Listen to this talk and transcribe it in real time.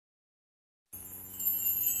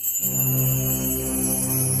Pastor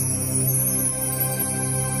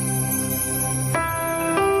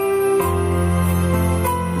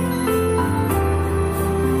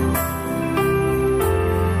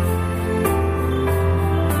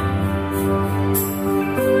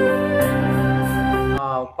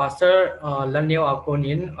Lalneo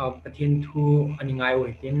akonin pathin thu aningai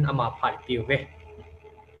waitin ama phat piuve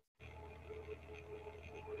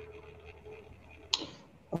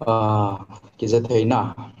Kiza thấy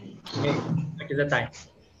na kiza tai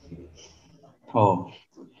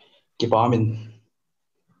kipa min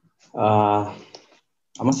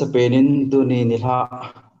ama sa penin tu ni nilha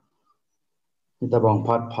nitabang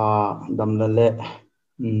phat pha dam lale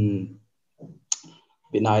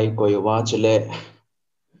binai koiwa chule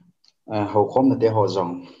hau khom na te ho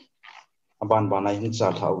jong aban banai hin cha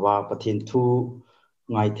thawa pathin thu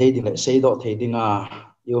ngai thei ding le sei do thei dinga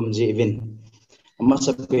yom ji vin ama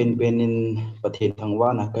sa penin pathin thangwa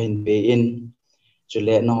na kain pe in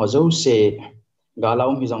chule no ho zo se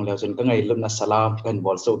galaum hi jong le chen ka ngai lumna salam kan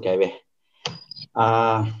bol so ke ve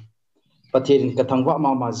pathin ka thangwa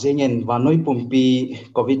ma jengen wa noi pumpi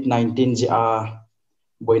covid-19 ji a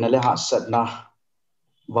boina le ha sat na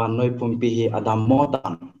wa noi pumpi hi adam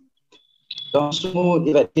modan dong sumu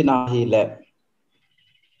ivetina hi le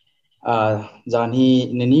jani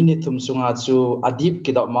neni ni thum sunga chu adip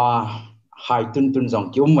kidama hai tun jong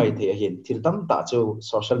ki mai the hin thil tam ta chu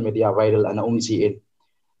social media viral ana ji in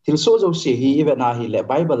thil so jo se hi evena hi le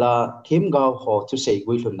bible a them ga ho chu sei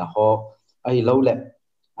gui thun na ho ai lo le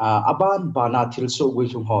aban bana thil so gui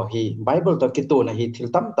thum ho hi bible ta ki to na hi thil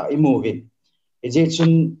tam ta imu vin eje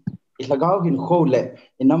chun ilagaw hin kho le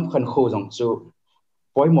inam khan kho jong chu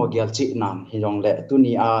poi mo gyal chi nam hi jong le tu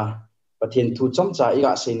ni pathin thu chom cha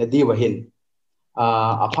iga sei na di wa hin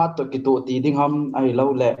aphat to ki to ti ding ham ai lo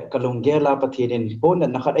le kalung gela pathinin pon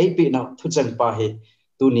na khat ai pi na thu chan pa hi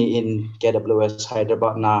tu ni in KWS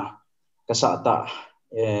Hyderabad na kasata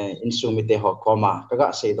insumite ho koma kaga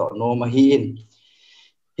sei do no ma hi in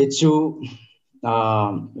hichu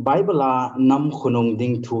bible nam khunung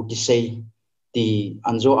ding thu Kisei ti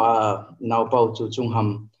anjo naw pau chu chung ham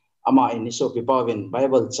ama in so pi pawin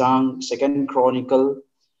bible chang second chronicle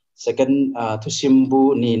second thu simbu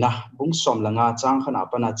ni na bung som langa chang khana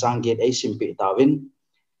pana chang get ai simpi tawin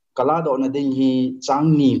kala do na ding hi chang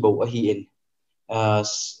ni bo a hi in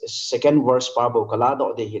second verse pa bo kala do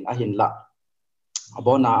de hin a hin la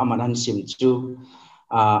abona amanan sim chu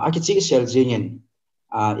akichi sel jingen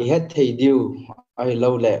I had thei diu ai lo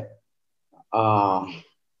le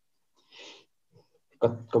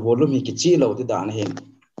ka volume ki chi lo ti dan hen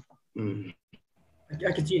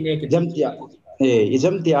akichi ne ki jamtia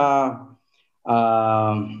izamtia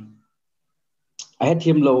I had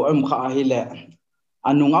him lo kha hi le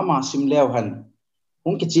anunga ma sim lew han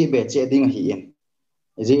ung ki chi be che ding hi en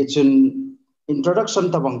ji chun introduction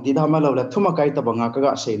tabang ti dama lo la thuma kai tabanga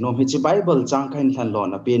ka sei no hi chi bible chang khain than lo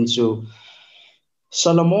na pin chu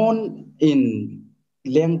Solomon in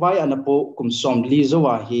lengbai anapo kumsom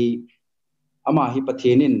lizowa hi ama hi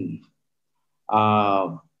pathenin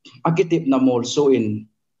akitip na mol so in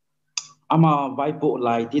ama vaipo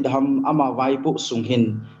lai ti dham ama vaipo sunghin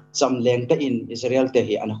cham leng ta in Israel te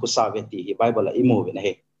hi an khusaveti hi bible a imo ve na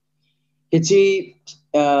he hichi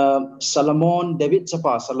Solomon David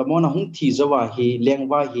chapa Solomon hung thi zawa hi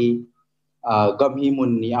lengwa hi gam hi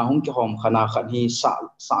mun ni ahung ki hom khana khan hi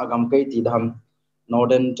sa gam kai ti dham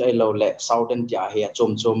northern chai lo le southern tia he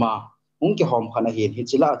chom choma ung ki hom khana hi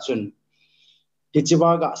hichila chun hichiwa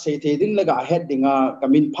ga sei the ding la ga headinga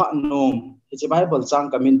kamin pha nom hichi bible chang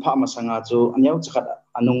kamin pha ma sanga chu anyau chakhat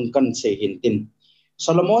anung kan se hin tin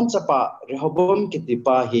Solomon chapa Rehoboam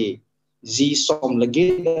kitipa hi ji som lage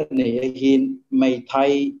ne hin mai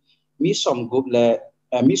thai mi som gup le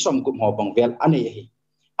mi som gup ho bang vel ane hi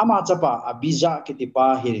ama chapa Abija kitipa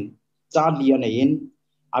hin charli ane in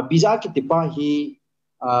Abija kitipa hi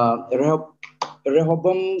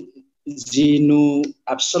Rehoboam jinu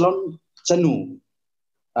Absalom chanu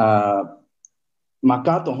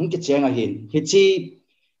maka to hung ki chenga hin hichi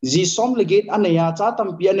ji som legit anaya cha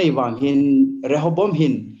tampi anei wang hin Rehoboam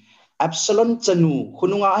hin Absalom chanu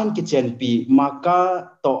khununga an ki chen pi maka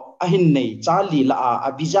to ahin nei chali la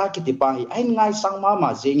Abija kitipa hi ahin ngai sangma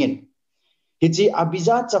ma jengin hichi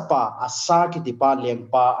Abija chapa asa kitipa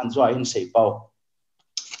lengpa anjo ahin sei pau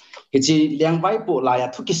hichi lengbai po la ya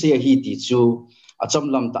thuki se hi ti chu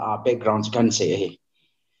achamlam ta background kan se hi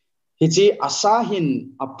hichi asahin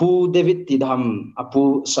apu David tidham apu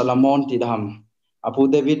Solomon tidham apu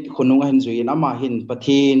David khunung hin zuin ama hin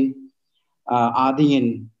pathin adingin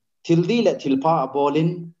thildi le thilpha abolin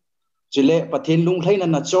chile pathin lungthaina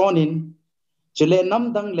na chonin chile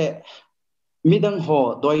namdang le midang ho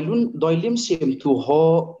doi lim sim thu ho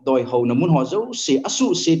doi ho namun ho zo se asu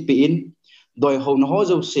se pi in doi ho na ho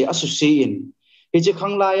zo se asu se in he je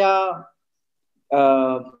khangla ya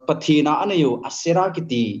pathina anayo asera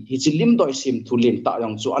kiti hi chilim doi sim thulin ta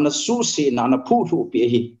yong chu ana su se na na phu thu pi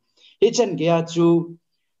hi chen ge chu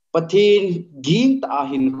pathin ging ta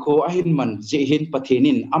hin kho a hin man je hin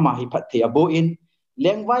pathinin ama hi phathi abo in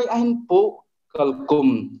lengwai a hin po kalkum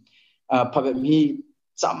phabem hi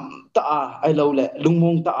cham ta ai lo le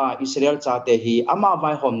lungmung ta Israel cha te hi ama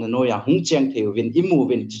vai hom na no ya hung cheng theu win imu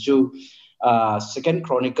win chu second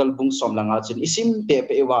chronicle bung som langa chin isim te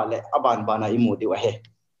pe wa le aban bana imu di wa he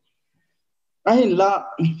a hin la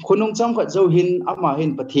khunung cham kha zo hin ama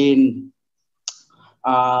hin pathin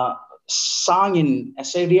sangin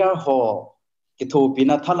Assyria ho ki thu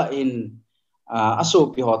pina thala in aso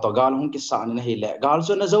pi ho to gal hung ki sa na hi le gal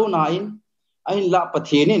so na zo na in a hin la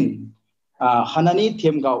pathinin hanani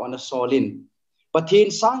them gaw ana solin pathin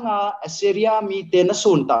sanga Assyria mi te na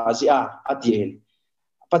sun ta zia atien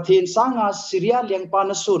pathin sanga Syria lengpa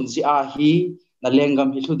na sun zia hi na lengam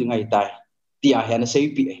hi thu dingai tai tia he na sei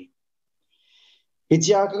pi hi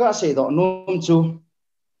chia ka se do nom chu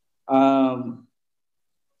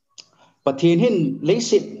pathin hin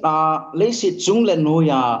leisit chung le no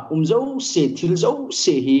ya zo se thil zo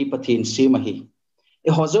se hi pathin se ma hi e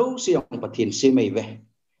ho zo se ong pathin se mai ve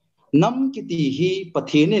nam kiti hi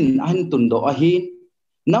pathinin an tun do a hi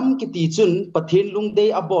nam kiti chun pathin lungdei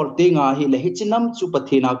abol te nga hi le hi chinam chu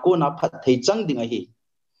pathina ko na phat thei chang ding a hi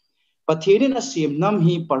pathinin asim nam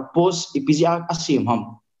hi purpose ipizia asim ham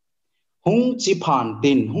hung chi phan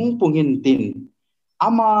tin hung pungin tin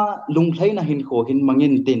ama lungthlai na hin kho hin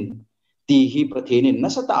mangin tin ti hi pathinin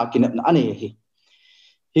nasata kinat na ane hi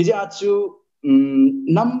hi ja chu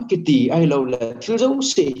nam kiti ai lo le thil zo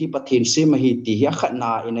se hi pathin se ma hi ti hi khatna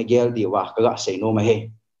in a gel diwa ka se no ma he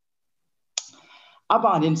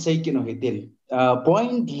abanin sei kino hi tin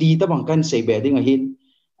point li ta bang kan sei be ding a hi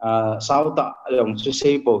sauta long chu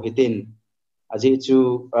sei po hi tin aje chu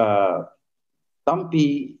tampi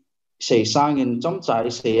sei sangin chom chai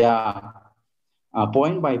se ya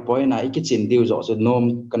point by point na ikichin diu zo so nom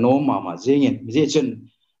kanom ma jingin je chun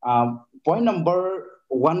point number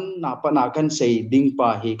 1 na pa na kan sei ding pa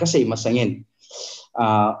hi ka sei masangin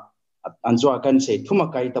anjua kan sei thuma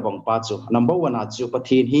kai ta bang pa chu number 1 a chu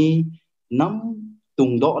pathin hi nam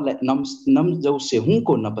tung do le nam zo se hung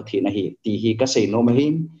ko na pathin hi ti hi ka sei no ma hi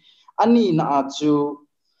ani na a chu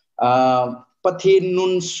pathin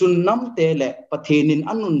nun sun nam te le pathinin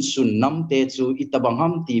anun sun nam te chu itabang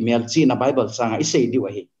ham ti mel chi na bible sanga i sei di wa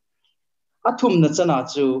hi athum na chana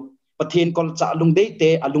chu pathin kol cha lungdei te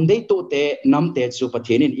alungdei to te nam te chu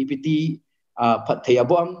pathinin ipiti phathei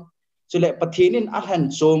abom chu le pathinin alhan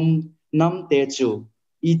chom nam te chu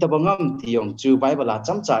itabangam tiong chu bible la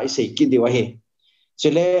cham cha i sei ki di wa hi chu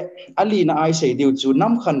le ali na ai sei diu chu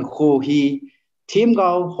nam khan kho hi thim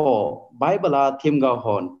gaw ho bible la thim gaw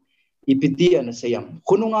hon ipiti an sayam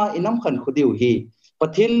khununga inam khan khudiu hi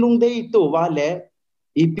pathin lungdei to wa le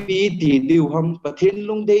ipi ti diu ham pathin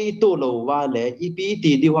lungdei to lo wa le ipi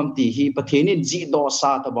ti diu ham ti hi pathinin ji do sa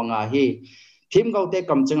ta banga hi thim gau te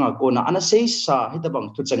kam changa ko na ana sei sa hi ta bang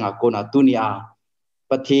thu changa ko na tunia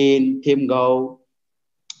pathin thim gau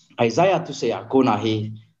Isaiah tu se ko na hi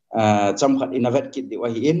cham khat inavet kit di wa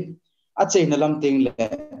hi in a chei na lam ting le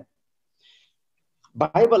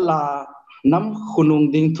bible la nam khunung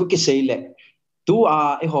ding thu ki sei le tu a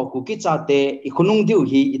e ho ku ki cha te i khunung diu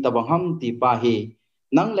hi itabang ham ti pa hi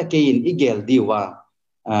nang la ke in igel diwa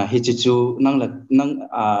hi chu chu nang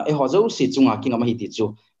e ho zo si chunga ki ngam hi ti chu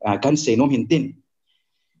kan sei nom hin tin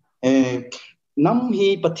nam hi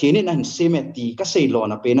pathinin an se me ti ka sei lo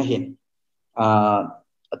na pe na hin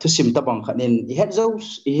thu sim ta bang khanin i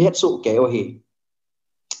het so ke o hi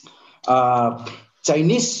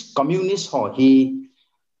Chinese communist ho hi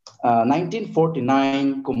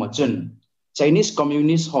 1949 kumachun Chinese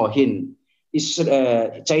communist ho hin is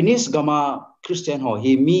Chinese gama Christian ho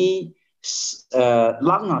hi mi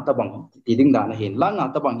langa tabang tiding da na hin langa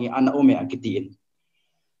tabang hi ana ome akitin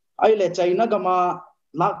ai le China gama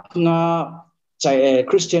laknga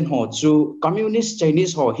Christian ho chu communist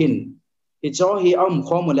Chinese ho hin i cho hi am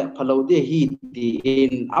khomule phalode hi ti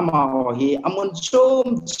in ama ho hi amon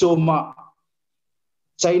choma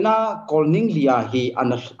China calling lia hi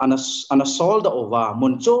ana sold over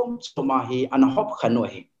monchom choma hi ana hop khanu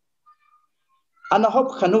hi ana hop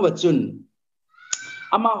khanu wachun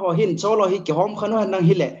ama ho hin cholo hi ki hom khanu nang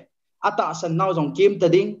hi le ata san naw jong kim ta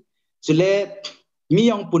ding chule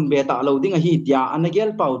miyong pun be ta lo ding hi tia anagel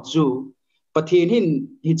pau chu pathin hin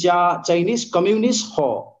hi cha Chinese communist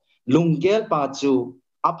ho lungel pa chu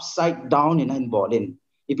upside down in han bolin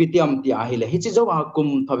ipitiam ti ahile hichi zowa kum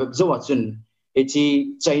thabek zowa chun hichi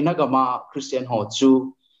China gama Christian ho chu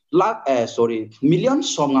million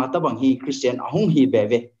songa tabang hi Christian ahung hi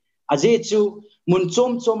beve aje chu mun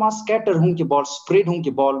chom choma scatter hung ki ball spread hung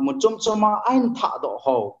ki ball mun chom choma ain tha do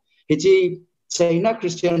ho hichi China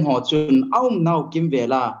Christian ho chun aum nau kim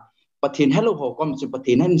vela pathin hello ho kom chu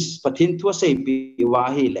pathin thua sei pi wa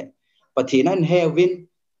hi le pathin an hewin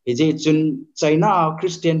hichi chun China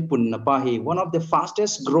Christian pun na pa hi one of the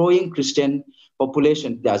fastest growing Christian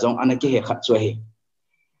population da jong anaki he khat chu hi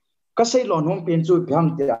kasai lon hom pen chu pham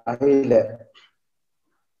ti hi le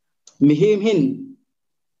mi him hin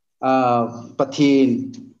pathin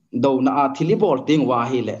do na thili bol ting wa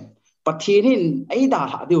hi le pathin hin ai da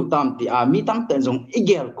ha diu tam ti a mi tang ten jong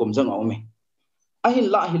igel kum jong au me ahin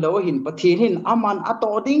la hi lo hin pathin hin aman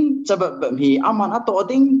ato ding chabab hi aman ato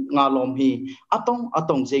ding ngalom hi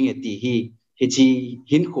atong jeng ti hi chi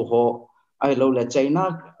hin ko ho ai lo la China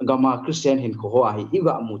gama Christian hin ko ho hi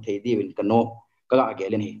iwa mu thei di win kano ka ga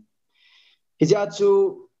len hi hija chu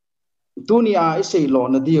dunia isei lo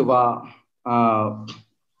na diwa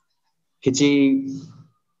hichi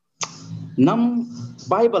nam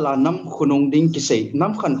Bible a nam khunung ding kisei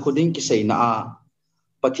nam khan khuding kisei na a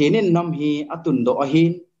pathinin nam hi atun do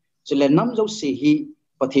ahin chile nam jo si hi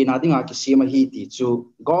pathina dinga kisima hi ti chu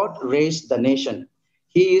God raised the nation.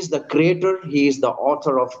 He is the creator, he is the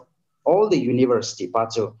author of all the university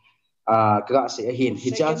pacho ka se ahin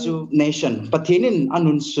hija chu nation pathinin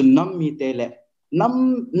anun sunnam mi tele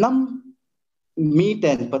nam mi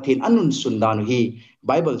ten pathin anun sundanu hi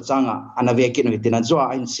Bible changa anavekin hitina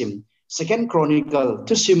zwa in sim Second Chronicle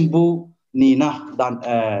to simbu nina dan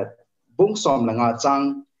bung som langa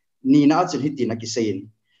chang nina chil hitina kisein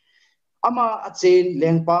ama achen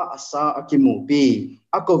lengpa asa akimu pi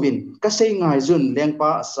akovin kasei ngai jun lengpa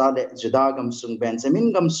asa le juda gam sung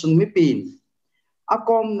Benjamin gam sung mi pin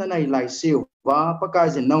akom na nai lai siu wa pakai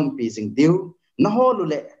jin nom pi jing diu na holu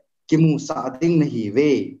le kimu sa ding na hi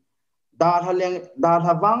ve dar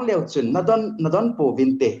hawang leo chun nadon po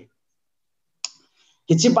vinte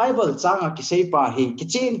kichi Bible changa kisei pa hi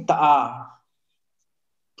kichin ta a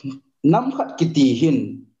nam khat kiti hin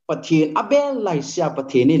pathin abel lai sia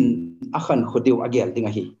pathinin akhan khodiu agel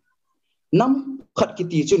dinga hi nam khat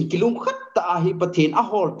kiti chun kilum khat ta hi pathin a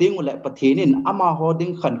hol ding le pathinin ama ho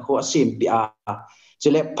ding khan kho asim pi a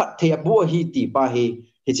chele phat the bu hi ti pa hi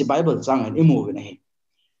hichi Bible changa imu ne hi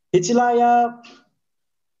hichilaya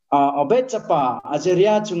obet chapa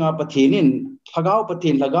ajeria chunga pathinin thagau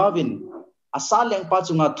pathin lagawin asa lengpa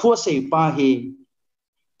chunga thua sei pa hi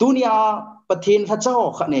tunia pathin thachao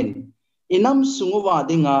khanen inam sunguwa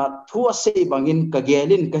dinga thua sei bangin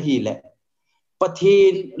kagelin kahile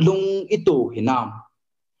pathin lung itu hinam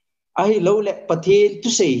ai lo le pathin tu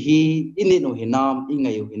sei hi ininu hinam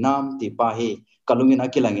ingayu hinam ti pa hi kalungin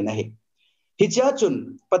akilangin ahi hicha chun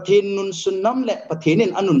pathin nun sunnam le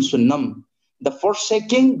pathinin anun sunnam the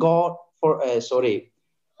forsaking God for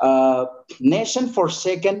nation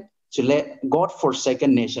forsaken chule God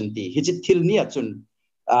forsaken nation ti hichi thilnia chun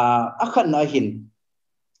akhan na hin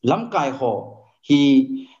lamkai ho hi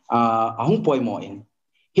ahung poimo in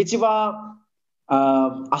hichiwa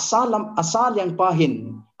asa lyang pa hin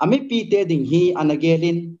ami pi te ding hi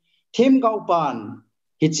anagelin thim gau pan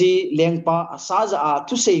hichi lengpa asa ja a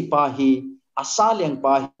tu sei pa hi asa lyang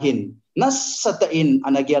pa hin nas sata in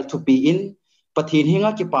anagel thupi in pathin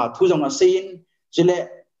hinga ki pa thu jong asin chile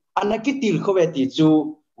anaki til khowe ti chu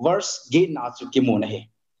verse ge na chu ki mu na he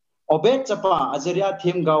obet chapa azaria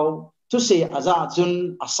thim gau tu se aza chun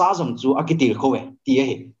asa jong chu akitil khowe ti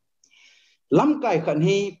he lam kai khan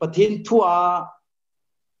hi pathin thua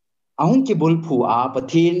ahung ki bul phu a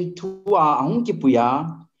pathin thua ahung ki puya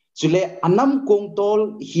chule anam kong tol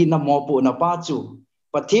hi na mo pu na pa chu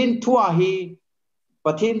pathin thua hi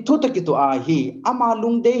pathin thu ta ki to a hi ama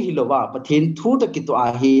lung de hi lowa pathin thu ta ki to a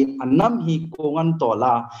hi anam hi kongan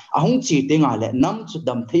tola ahung chi te nga le nam chu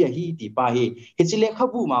dam the hi ti pa hi hi chile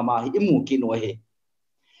khabu ma hi imu ki no he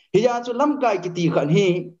hi ya chu lam kai ki ti khan hi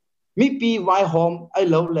mi pi wai hom ai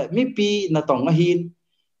lo le mi pi na tong a hin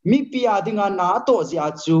mi pi a dinga na to ji a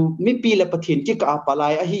chu mi pi le pathin ki ka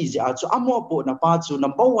palai a hi ji a chu amo po na pa chu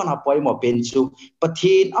number 1 a poi mo pen chu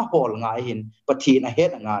pathin a hol nga hin pathin a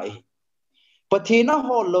het nga hi pathina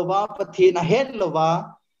hol lova pathina het lova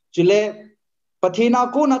chule pathina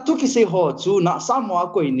ko na tu kise ho chu na samwa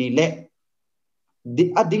koi ni le di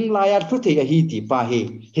ading la ya thu the hi ti pa he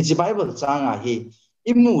hi Bible changa he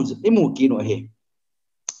imu ki no he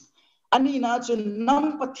ani na chu nam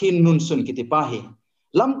pathin nun sun ki ti pa he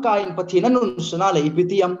lam kain pathin nun suna le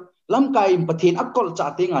ipitiam lam kain pathin akol cha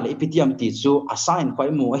te nga le ipitiam ti chu assign khoi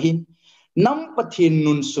mu hi nam pathin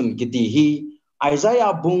nun sun ki ti hi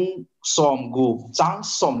Isaiah bung som gu chang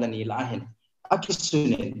som la ni la hin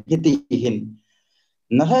akisunen hiti hin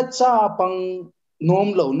na ha cha pang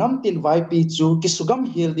nom lo nam tin vai pi chu kisugam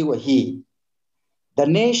hil di wa hi the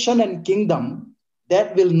nation and kingdom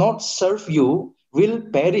that will not serve you will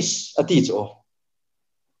perish ati cho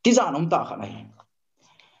ti za nom ta khanai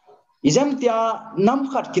izam tia nam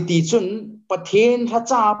khat kiti chun pathen ha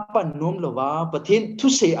cha pan nom lowa pathen thu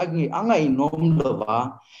se angai nom lowa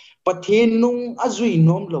pathen nung azui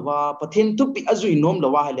nom lowa pathen tu pi azui nom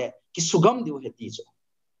lowa hele ki sugam diu heti cho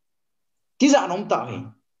ti za nom ta he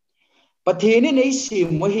pathen nei si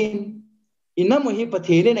mohin ina mohi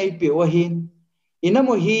pathen nei pe wahin ina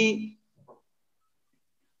mohi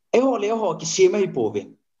eho le ho ki se mai pove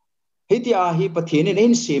heti a hi pathen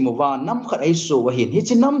nei se mo wa nam khat ai so wahin hi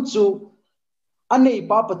chi nam chu anei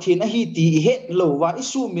pa pathen a hi ti he lo wa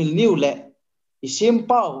isu mil niu le isim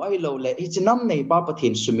pau ai lo le hi chinam nei pa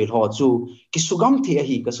pathen sumil ho chu ki sugam the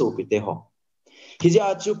hi ka so pite ho hi ja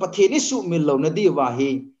chu pathen isu mil lo na di wa hi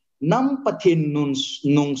nam pathen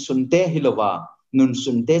nung sunte hilowa nun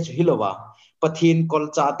sunte chu hilowa pathen kol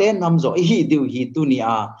cha te nam zo hi diu hi tu ni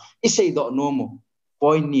a isei do no mo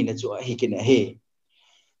point ni na chu hi kin he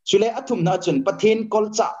chule athum na chun pathen kol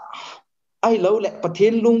cha ai lo le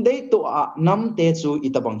pathen lung dei to a nam te chu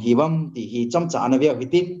itabang hiwam ti hi cham cha na ve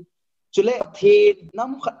hitin chule the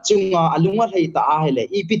nam khat chunga alunga hei ta a hele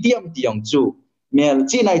eptm tiang chu mel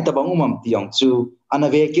chi nai tabang umam tiang chu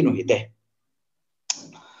anave kinu hite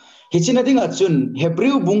hichina dinga chun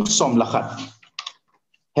hebrew bung som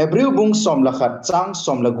lakhat chang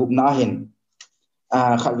som la gup na hin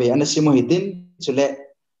khatwe anasimo hitin chule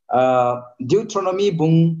Deuteronomy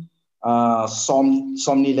bung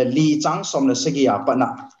som ni la li chang som la segia pana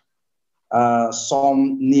som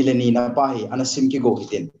ni la ni na pa hi anasim ki go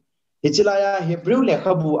hitin hichilaya Hebrew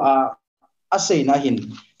lekhabu a asay na hin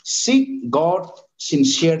seek God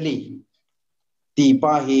sincerely ti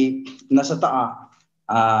pa hi nasata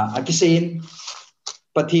akisin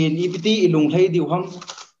pathin ipiti ilung thlai diu ham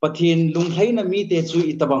pathin lung thlai na mi te chu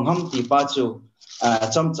itabang ham ti pa chu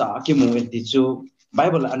chamcha ki mu ti chu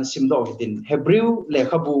Bible an sim do hitin Hebrew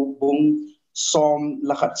lekhabu bung som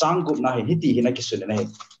lakhat chang gup na hi hiti hina kisun na hi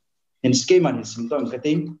in schema hin sim do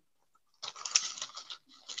kating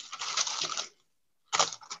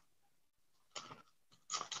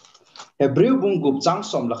Hebrew bung gup chang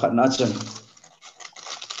som lakhat na chen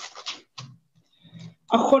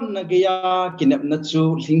akhon na gaya kinep na chu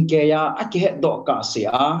lingkeya akihe do ka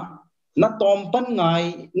sia na tompan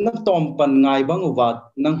ngai banguwat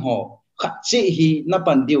nang ho khatchi hi na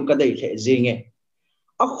pandiu ka dei the jinge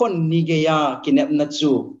akhon ni gaya kinep na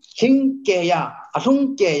chu lingkeya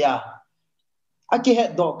alungkeya akihe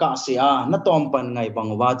do ka sia na tompan ngai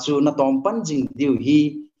bangwa chu na tompan jing diu hi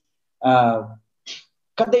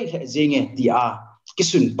ka dei the jinge ti a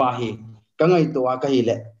kisun pa hi ka ngai to a ka hi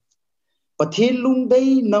le pathin lung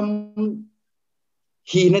dei nam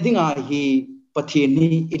hi na dinga hi pathin ni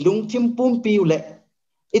ilung thim pum piu le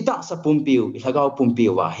ita sa pum piu ilagaw pum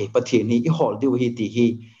piu wa hi pathin ni I hol diu hi ti hi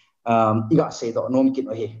iga se do nom kin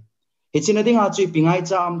o hi china dinga chui pingai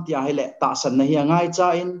cha am tia hi le ta san na hi ngai cha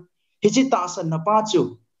in hi chi ta san na pa chu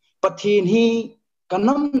pathin hi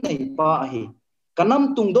kanam nei pa hi kanam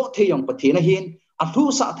tung do the yong pathin na hin a thu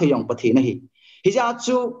sa the yong pathin na hi ja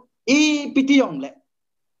chu I piti yong le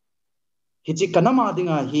hichi kanama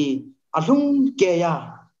dinga hi alung keya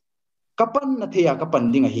kapan na theya kapan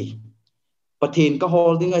dinga hi pathin ka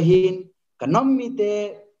hol dinga hin kanam mi te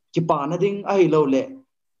kipa na ding ai lo le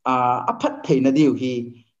aphat theina diu hi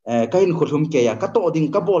kain khulhum keya ka to ding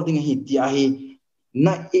ka bol ding hi tia hi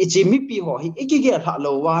na ichi mi pi ho hi ikige tha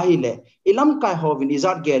lo wa hi le ilam kai ho vin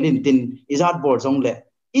izat gelin tin izat bor jong le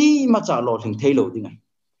I macha lo thing thailo dinga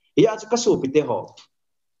ya ka su pite ho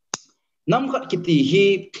nam khat kiti hi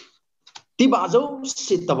ti ba zo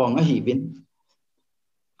sit tawang a hi bin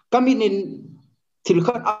kaminin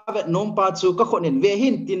thilkhat avet nom pa chu ka khonen ve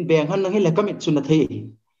hin tin beng han nang hele kamit chu na thei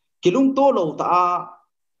kilung to lo ta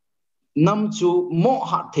nam chu mo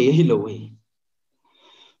ha thei hi lo hi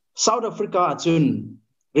South Africa chun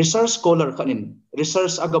research scholar khanin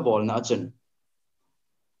research agabol na chun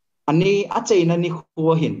ani achei na ni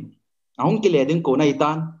khuwa hin ahung kile ding ko nai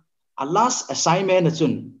tan a last assignment na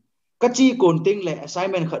chun kachi konting le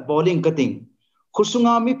assignment khat bowling kating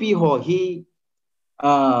khusunga mi pi ho hi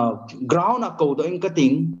ground a ko do in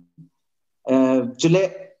kating chule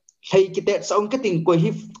hei kite saung kating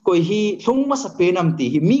koi hi thung ma sa pe nam ti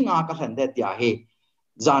hi mi nga ka hlan de tia he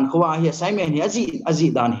zan khwa hi assignment hi aji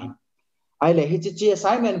dan hi ai le hi chi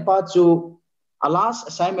assignment pa chu a last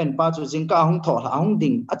assignment pa chu jingka hung tho hung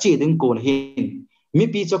ding achi ding ko hin mi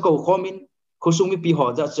pi cho ko khomin khusung mi pi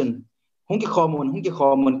ho ja chen hung ki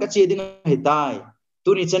common ka chi ding hi tai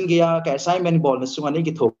tu ni chen gia ka assignment bol na sunga ni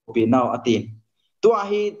ki thop pi now atin tu a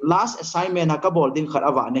hi last assignment ha ka bol ding khat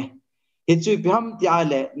awa ne hi chui pi ham ti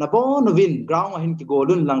ale na bon win ground hin ki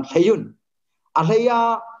golun lang thayun a hleya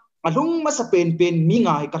a lung ma sa pen mi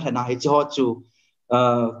nga hi ka thana hi cho chu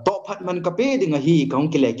to phat man ka pe ding hi ka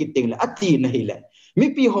hung ki le ki ting le ati na hi le mi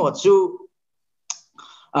pi ho chu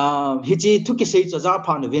hi chi thu ki sei cho za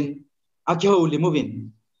pha na win a ki ho li mu win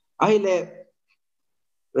ai le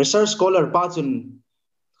research scholar pa chun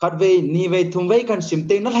khatve ni ve thumve kan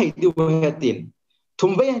simte na lai du hetin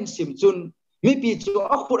thumve han sim chun mi pi chu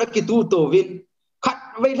a khura ki tu to win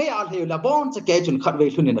khat ve le al he la bon cha ke chun khat ve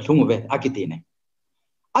thun na thung ve akiti ne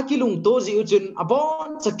akilung to ji chun a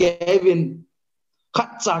bon cha ke win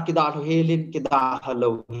khat cha ki da lo helin ki da halo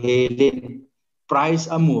helin price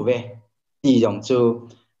amu ve ti jong chu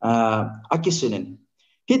akisunen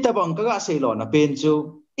hitabang ka ga sei lo na pen chu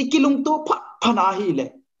ikilung to phana hi le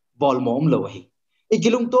bol mom lo hi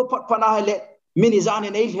ikilung to phana hi le mini zan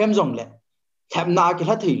nei hem jong le hem na ki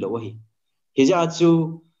la thei lo hi hi ja chu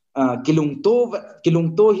kilung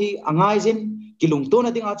to hi angai jin kilung to na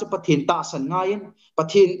dinga chu pathin ta san ngain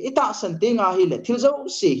pathin ita san te nga hi le thil zo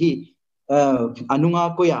si hi anunga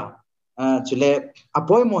ko ya chule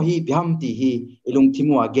apoi mo hi bham ti hi ilung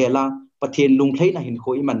thimu agela pathin lung thlei na hin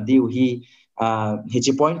khoi man diu hi hi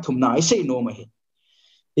chi point thum na ai sei no ma hi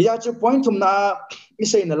ya chu point thum na i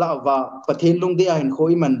sei na la wa pathin lung de hin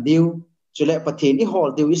khoi man diu chule pathin i hol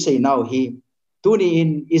diu i sei now hi tuni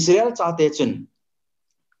in Israel cha te chun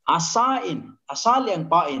asa leng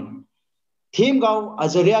pa in thim gau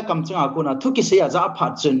azaria kam changa kuna thuki se aza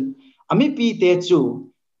phat chun ami pi te chu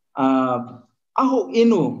aho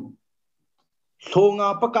inu thonga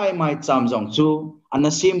pakai mai cham jong chu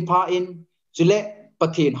anasim pha in chule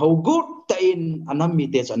pathin ho gut ta in anami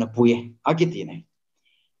te chana puye akiti ne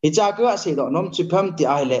hicha ka se do nom chu pham ti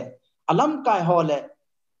ai le alam kai ho le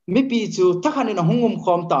mi pi chu thakhanin hungum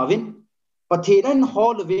khom ta win pathin an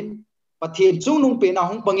hol win pathin chung nung pe na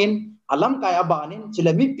hung pangin alam kai abanin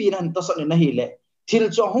chile mi pi nan to so na hi le thil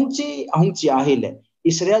cho hung chi a hi le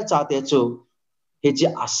Israel cha te chu he chi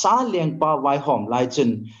asa leng pa wai hom lai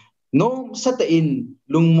chun nom sata in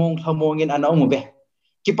lungmong thamong in anong be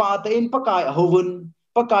ki pa ta in pakai hovun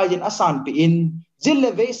pakai in asan pi in jille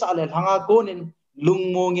ve sa le hanga konin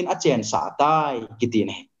lungmong in achen sa tai kiti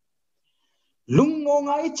ne lungmong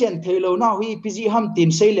ai chen thelo na hui piji ham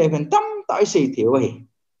tin sei le gan tam tai sei theu hi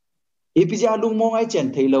ipija lungmong ai chen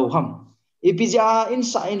thelo ham ipija in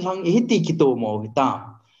sa in hang hi ti ki to mo ta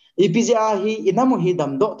ipija hi inamu hi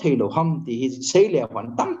dam do thelo ham ti hi sei le wan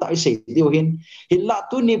tam tai sei dio hin hilla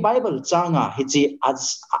tu ni bible changa hi chi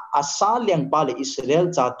asa leng pa le Israel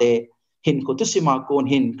cha te hin ko tu sima kon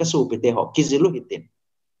hin ka su pe te ho kizilu hitin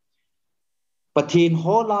pathin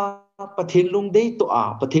hola pathin lungdei to a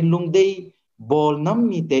pathin lungdei bol nam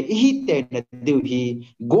mi te hi te na diu hi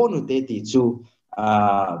gonu te ti chu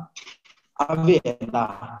ave la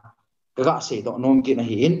ga se do nom ki na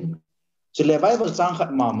hin chile bible chang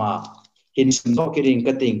khat ma hin sim do ki ring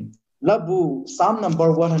kating labu psalm number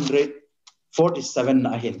 147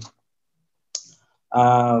 na hin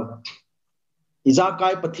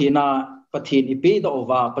izakai pathin ipe do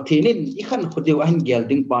wa pathinin ikhan khudiu ahin gel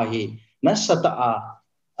ding pa hi na sata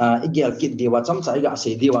igel kit diwa cham chai ga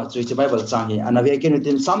se diwa chui chi bible chang hi anave ken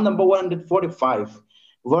tin psalm number 145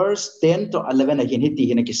 verse 10 to 11 again hiti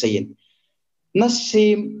hina ki sayin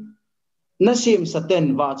nasim saten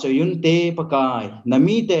wa choyun te pakai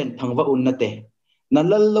nami ten thangwa unnate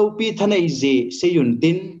nalallo pi thanai je seyun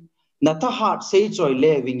tin na tha hat sei choi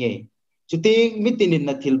le winge chuting mitinin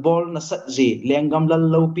na thilbol na satji lengam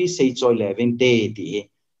lallo pi sei choi le wing te ti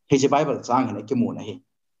he je bible chang hina ki mu na hi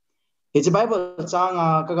he je bible chang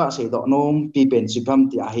ka ga sei do nom pi pen sipam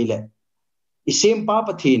ti a hi le isim pa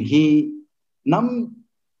pathin hi nam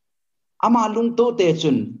ama lung to te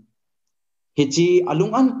chun hichi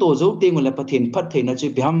alung an to zo te ngule pathin phat theina chu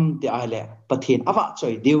bham te a le pathin awa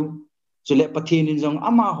choi diu chule pathin in jong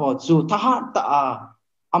ama ho chu tha ta a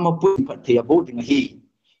ama pu phat thia bo ding hi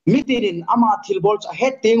mitirin ama thilbol cha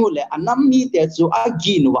het te ngule anam mi te chu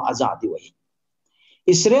agin wa azadi wai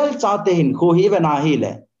Israel cha te hin kho hi bana hi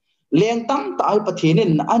le leng tam ta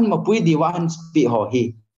pathinin an ma pui diwan pi ho hi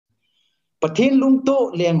pathin lung to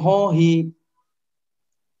leng ho hi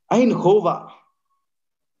ahin khowa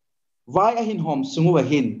vai ahin hom sungu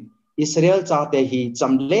hin Israel cha te hi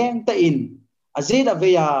chamleng ta in azida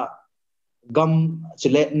veya gam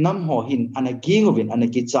chule nam ho hin anagi ngwin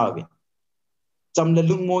anagi chawin chamle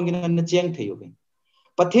lungmong in an cheng theyuwin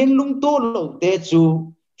pathen lung to lo te chu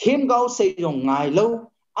hem gau sei rong ngai lo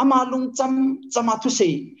ama lung chama thu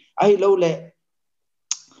sei ai lo le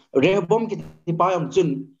Rehoboam ki ti pa yom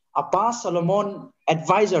chun apa Solomon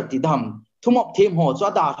advisor ti dam thumop thim ho cho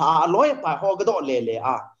da tha loi pa ho ga do le le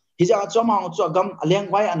a hi ja cho ma cho gam aleng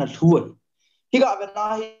vai an thuai hi ga ve na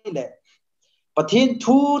hi le pathin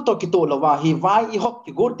thu to ki to lawa hi vai I hop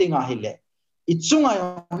ki gur tinga hi le I chunga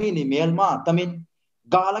hi ni melma tamin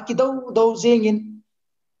gala ki do zengin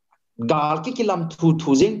gal ki kilam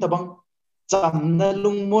thu zeng tabang cham na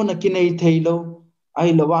lung mo na ki nei thailo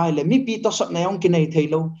ai lawa le mi pi to sat na yong ki nei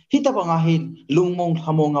thailo hi tabanga hi lung mong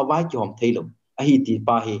hamonga vai ki hom thailo a hi ti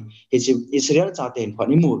pa hi Israel cha ten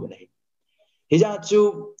phani mu be nei hi ja chu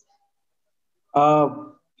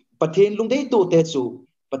pathin lung dei to te chu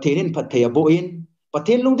pathinin phat thei abo in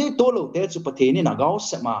pathin lung dei to lo te chu pathinin agaw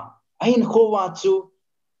sema ain khowa chu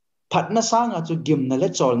phat na sanga chu gim na le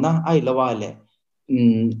chol na ai lawa le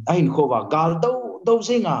ain khowa gal do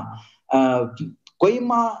zinga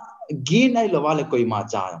koima gin ai lawa le koima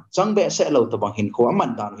cha changbe se lo to bang hin kho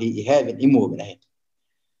aman dan hi heaven imu be nei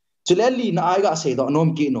chuleli na ai ga se do nom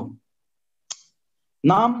ki no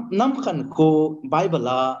nam khan ko bible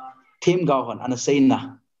la thim gaw hon ana sei na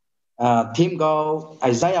thim gaw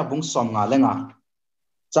Isaiah bung som nga lenga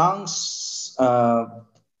chang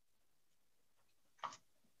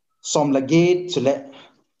som lagi chule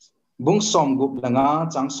bung som gup langa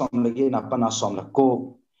chang som lagi na pana som la ko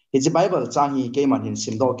hi bible chang hi ke man hin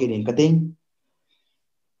sim do ke rin kating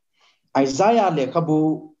Isaiah le khabu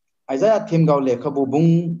Isaiah thim gaw le khabu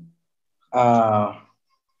bung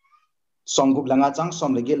som gup langa chang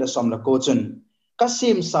som lagi le som la ko chun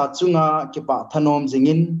kasim sa chunga ki pa thanom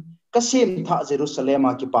jingin kasim tha Jerusalem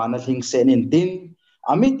ki pa na hing senin tin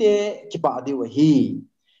amite ki pa di wa hi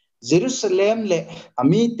Jerusalem le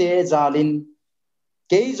amite zalin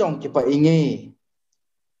keijong ki pa inge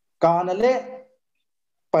kanale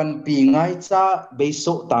pan pi ngai cha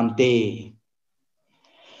beiso tante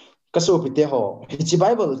kaso pite ho hi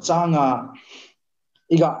bible changa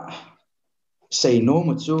iga sei no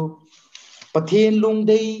mu chu pathin lung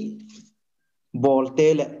dei bol te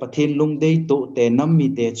le pathin lung dei to te nam mi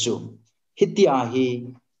te chu hitia hi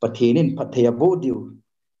pathinin phathaya bo diu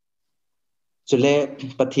chule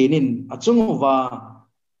pathinin achungu wa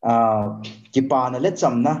kipa na le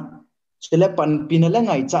chamna chule pan pin le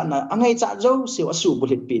ngai cha na angai cha jo se asu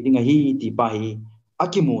bulit pi dinga hi ti pa hi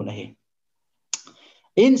akimu na he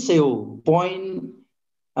in seu point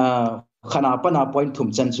khana pana point thum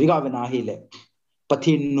chan suiga na hi le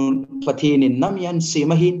pathinin namian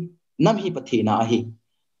simahin nam hi pathina hi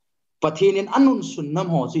pathinin anun sun nam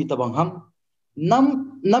ho chui tabang ham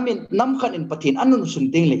nam khan in pathin anun sun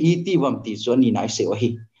ting le I ti wam ti so ni nai se wa hi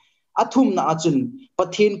athum na achun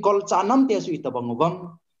pathin kol cha nam te chui tabang wam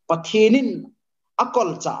pathinin akol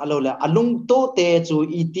cha alo le alung to te chu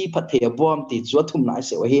I ti phathe bom ti chu athum na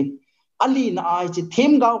se wa hi ali na ai chi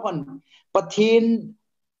them gaw han pathin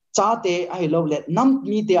cha te ai lo le nam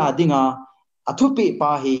mi te adinga athupi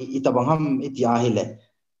pa hi itabang ham itia hi le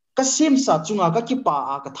kasim sa chunga ka ki pa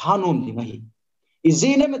a ka thanom dinga hi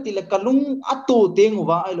izine meti le kalung atu teng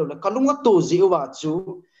wa ai lo le kalung atu ji wa chu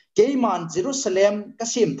keiman Jerusalem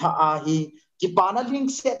kasim tha a hi ki pa na ling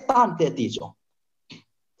se tan te ti jo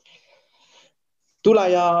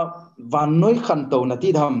tulaya vanoi khan to na ti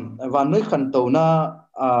dham vanoi khan to na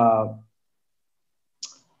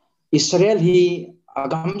Israel hi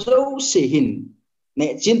agam zo se hin ne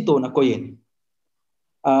chin to na koyin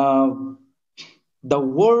the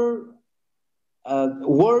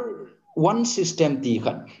world one system ti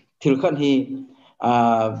khan thil khan hi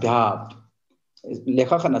bha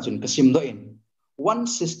lekha khan achun kasim do in one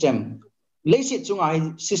system leisi chungai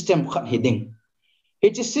system khan hiding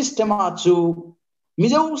it is system a chu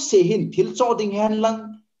mizo se hin thil cho ding han lang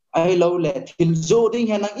ai lo le thil zo ding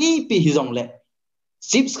han lang I pi hi jong le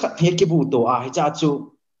chips khat he ki bu to a cha chu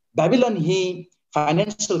Babylon hi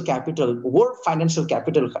financial capital world financial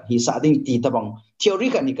capital khat hi sa ding ti tabang theory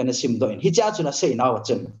kan ni kan sim do in hi cha chu na sei na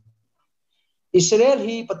wachan Israel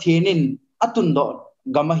hi pathinin atun do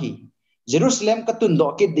gamahi Jerusalem katun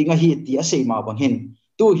do ki dinga hi ti a sei ma bang hin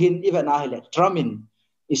tu hin even a hele tramin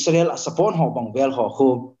Israel asapon ho bang bel ho khu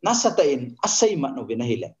na sata in asai ma no bina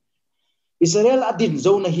hile Israel adin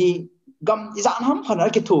zo na hi gam izan ham khana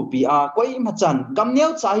ki thu pi a koi machan gam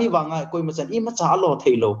neu cha hi wanga koi machan I ma cha lo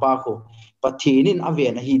theilo pa ko pathinin ave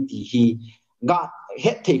na hi ti hi ga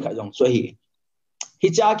het thei kha jong so hi hi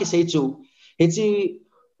cha ki sei chu hi chi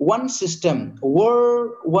one system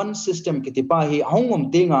world one system ki ti pa hi hongom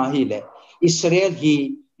te nga hi le Israel hi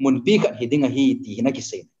mun pi khat hi dinga hi ti na ki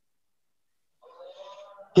sei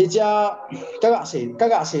hi cha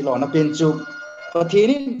kaga se lo na pen chu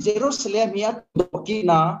pathinin Jerusalem hi ki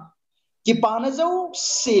na ki pa na zo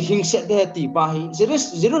se hing se de ti pa hi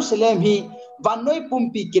Jerusalem hi van noi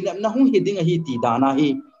pumpi kinam na hung hiding hi ti dana hi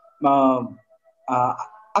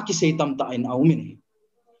Kisei tam ta in aumin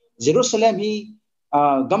Jerusalem hi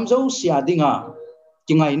gamzo siadinga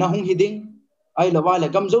kingai na hung hiding ai lawale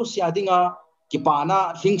gamzo siadinga kipana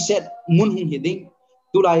hingset mun hung hiding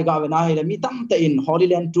tulai ga na hi mi tam ta in Holy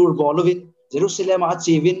Land tour bolovin Jerusalem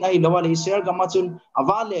achivin ai lawale Israel gamachun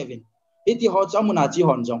avalevin iti ho chamuna chi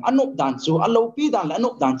honjong anup dan chu alopi dan la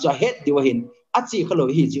anup dan chu het diwahin achi khalo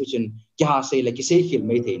hi chi chun kya sei la Kisei khil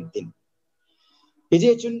mai thein tin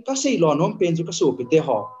ije chun ka sei lon hom pen chu ka su pite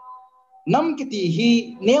ho nam kiti hi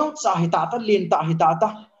neo cha hi ta lin ta hi ta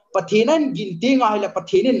pathinan gin te ngai la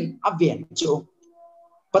pathinin aven chu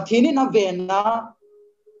pathinin aven na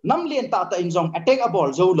nam lien ta in jong attack abol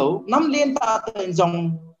zo lo nam lien ta in jong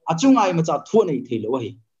achungai ma cha thu nei thei lo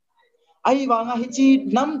hi ai wanga hi chi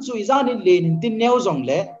nam chui za ni len tin neo jong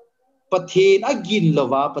le pathin agin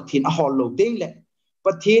lova pathin a hol lo ding le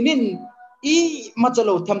pathinin I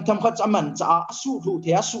machalo tham tham khat aman cha asu thu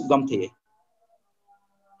the asu gam the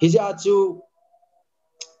hija chu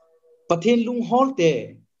pathin lung hol te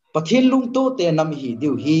pathin lung to te nam hi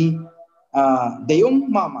diu hi deum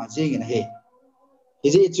ma jing na he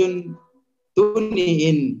hiji chun tuni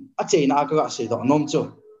in achei na ka se do nom chu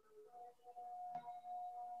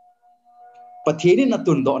pathin na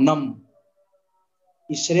tun do nam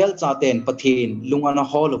Israel cha ten pathin lung ana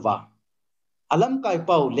holwa alam kai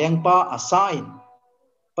pau lengpa asain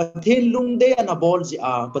pathin lung de ana bol ji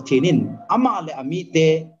a pathinin ama le ami te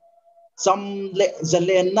cham le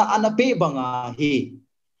zalen na ana pe banga hi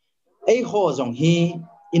ei ho jong hi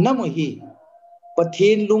inamu hi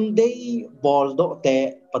pathin lung de bol do te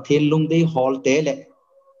pathin lung de hol te le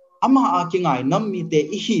ama a ki ngai nam mi te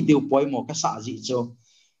I hi deu poi mo ka sa ji cho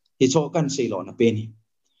hi cho kan sei lo na pe ni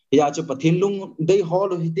ya chu pathin lung de hol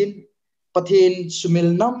hitin pathin sumil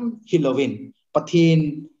nam hilovin pathin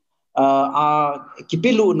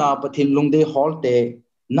kipilu na pathin lungde holte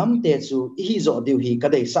namte chu hi zo diu hi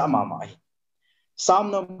kadai sa ma mai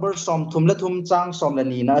Psalm number som thumla thum chang som la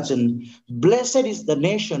ni na chun blessed is the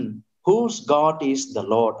nation whose God is the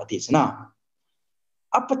Lord atisna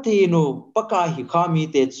apatinu paka hi khami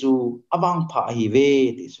te chu awang pha hi ve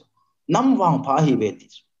ti chu nam wang pha hi ve ti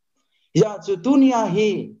chu ya chu dunia hi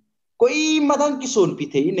koi madang ki sun pi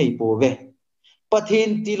thei nei po ve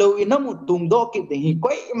pathin ti lo inamu tung do ki de hi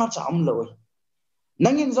koi ma cham lo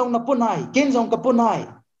nangin jong na punai ken jong ka punai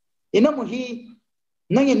inamu hi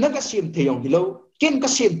nangin naga sim theyong hilo ken ka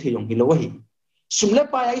sim theyong hilo hi sumle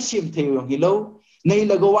pa ai sim theyong hilo nei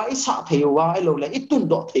la go wa isa theyo wa ai lo la itun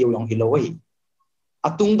do theyong hilo hi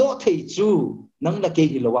atung do thei chu nang la ke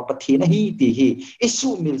hilo wa pathina hi ti hi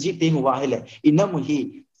isu mil ji ting wa hele inamu hi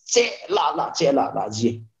che la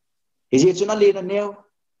ji hi chu na le na neo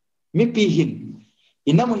mi pi hin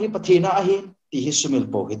inamu hi pathina a hin ti hi sumil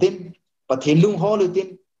po hitin pathin lung hol tin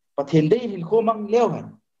pathin dei hin khomang leo han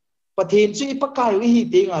pathin chu ipakai wi hi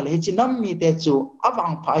tinga le chi nam mi te chu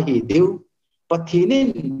awang pha hi deu pathinin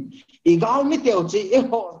igaw mi teu chi e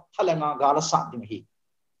ho thalanga gala sa ting hi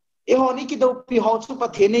e ho ni ki do pi ho chu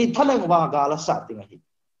pathin ni thalang wa gala sa ting hi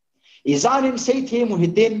izanin sei the mu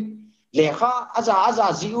hitin lekha aza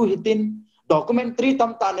ji u hitin documentary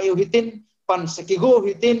tam ta nei hitin pan sakigo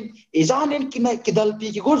hitin izanin kinai kidal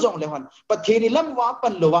pi ki go jong lehan pathini lam wa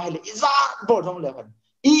pan lo wa hele iza bo jong lehan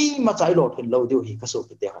I ma chai lo thin lo diu hi ka so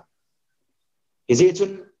ki te ha hizi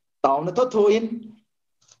chun taw na tho thoin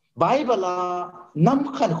bible nam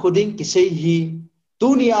khan khuding Kisei hi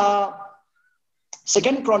dunia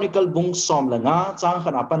second chronicle bung som la nga chang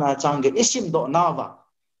khan apana chang ge isim do na wa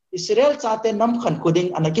Israel chate nam khan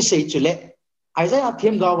khuding ana Kisei chule Isaiah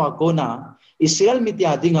them ga wa ko na Israel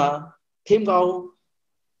mitia dinga thêm gạo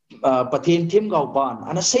pathin thêm gạo ban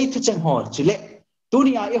ana sei thu chang ho chule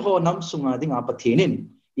dunia e ho nam sunga dinga pathinin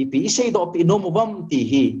ipi sei do pi no mobam ti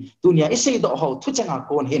hi dunia e sei do ho thu changa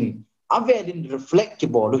kon hin avelin reflect ki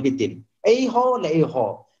bolu hitin ei ho le ei ho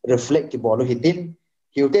reflect ki bolu hitin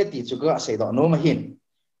hiute ti chu ga sei do no ma hin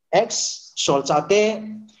x sol chate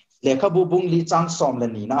lekha bu bung li chang som la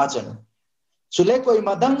ni na chen chule koi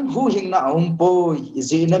madang hu hing na poi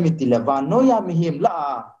izi na mitile ba no ya mi him la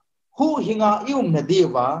hu hinga ium na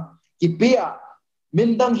diwa kipia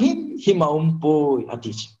mindang hima poi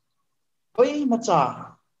atich koi macha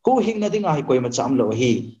hu hing na dinga hi koi macha am lo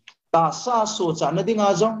hi ta sa so cha na dinga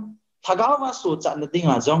jong thagawa so cha na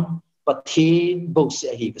dinga jong pathin bo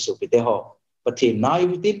se hi ka so pite ho pathin nai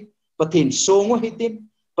hitin pathin songo hitin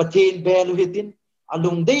pathin bel hitin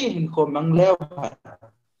alung dei hin ko mang lew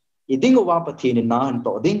iding wa pathin na han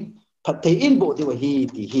to ding phathei in bo di wa hi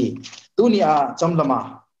ti hi dunia chamlama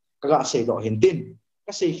kaga se do hin tin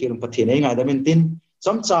ka se khirum pathin ai ngai da min tin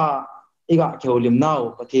chamcha iga kheu lim nau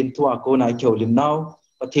pathin thua ko nai kheu lim nau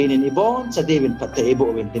pathin in ibon sa devin pathe ibo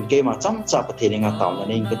wen tin ke ma cham cha pathin nga taw na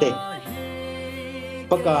ning kate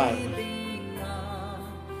pakai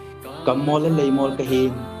kam mol le mol ka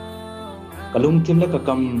hin kalung thim le ka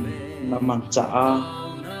kam namang cha a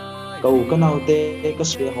kau ka nau te ka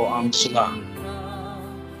swe ho am sunga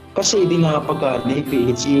ka sei dinga pakai nei pi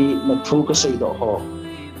chi na thu ka sei do ho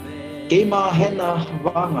ke ma hena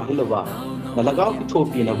wa nga hilowa na lagaw ki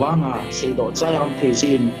thopi na wa nga sei do cha yam the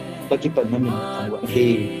sin ka ki pan namin thangwa he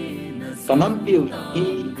kanam piu hi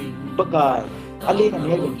pakai ali na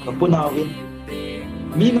ne ka punawin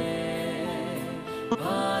mi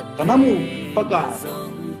kanamu pakai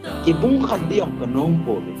ki bung khan diong kanong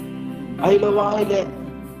po ai lawa ile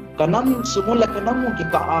kanam sumula kanamu ki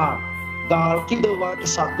ka a dal ki dawa ki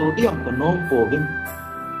sato diong kanong po bin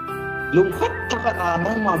lung khat thakat a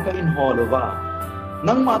nang ma ka in holowa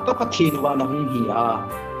nang ma to pathin wa na hung hi a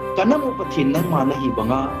kanamu pathin nang ma na hi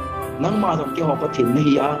banga nang ma dom ki ho pathin na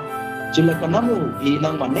hi a chila kanamu hi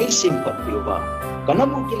nang ma nei sim phat piwa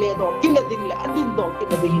kanamu ki le do ki la ding la adin do ki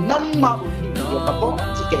la ding nang ma bu hi ka ko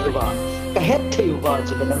chi ke wa ka het theu wa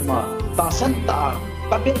chila nang ma ta san ta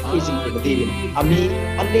ka bet ki jing ke din ami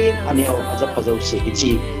ane ane ho aja phajau se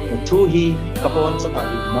chi thu hi ka bon sa ta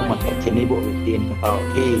nang ma ka theni bo tin ka ta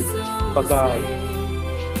hi pakai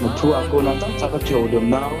thu a ko na ta ka cheu dum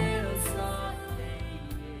nau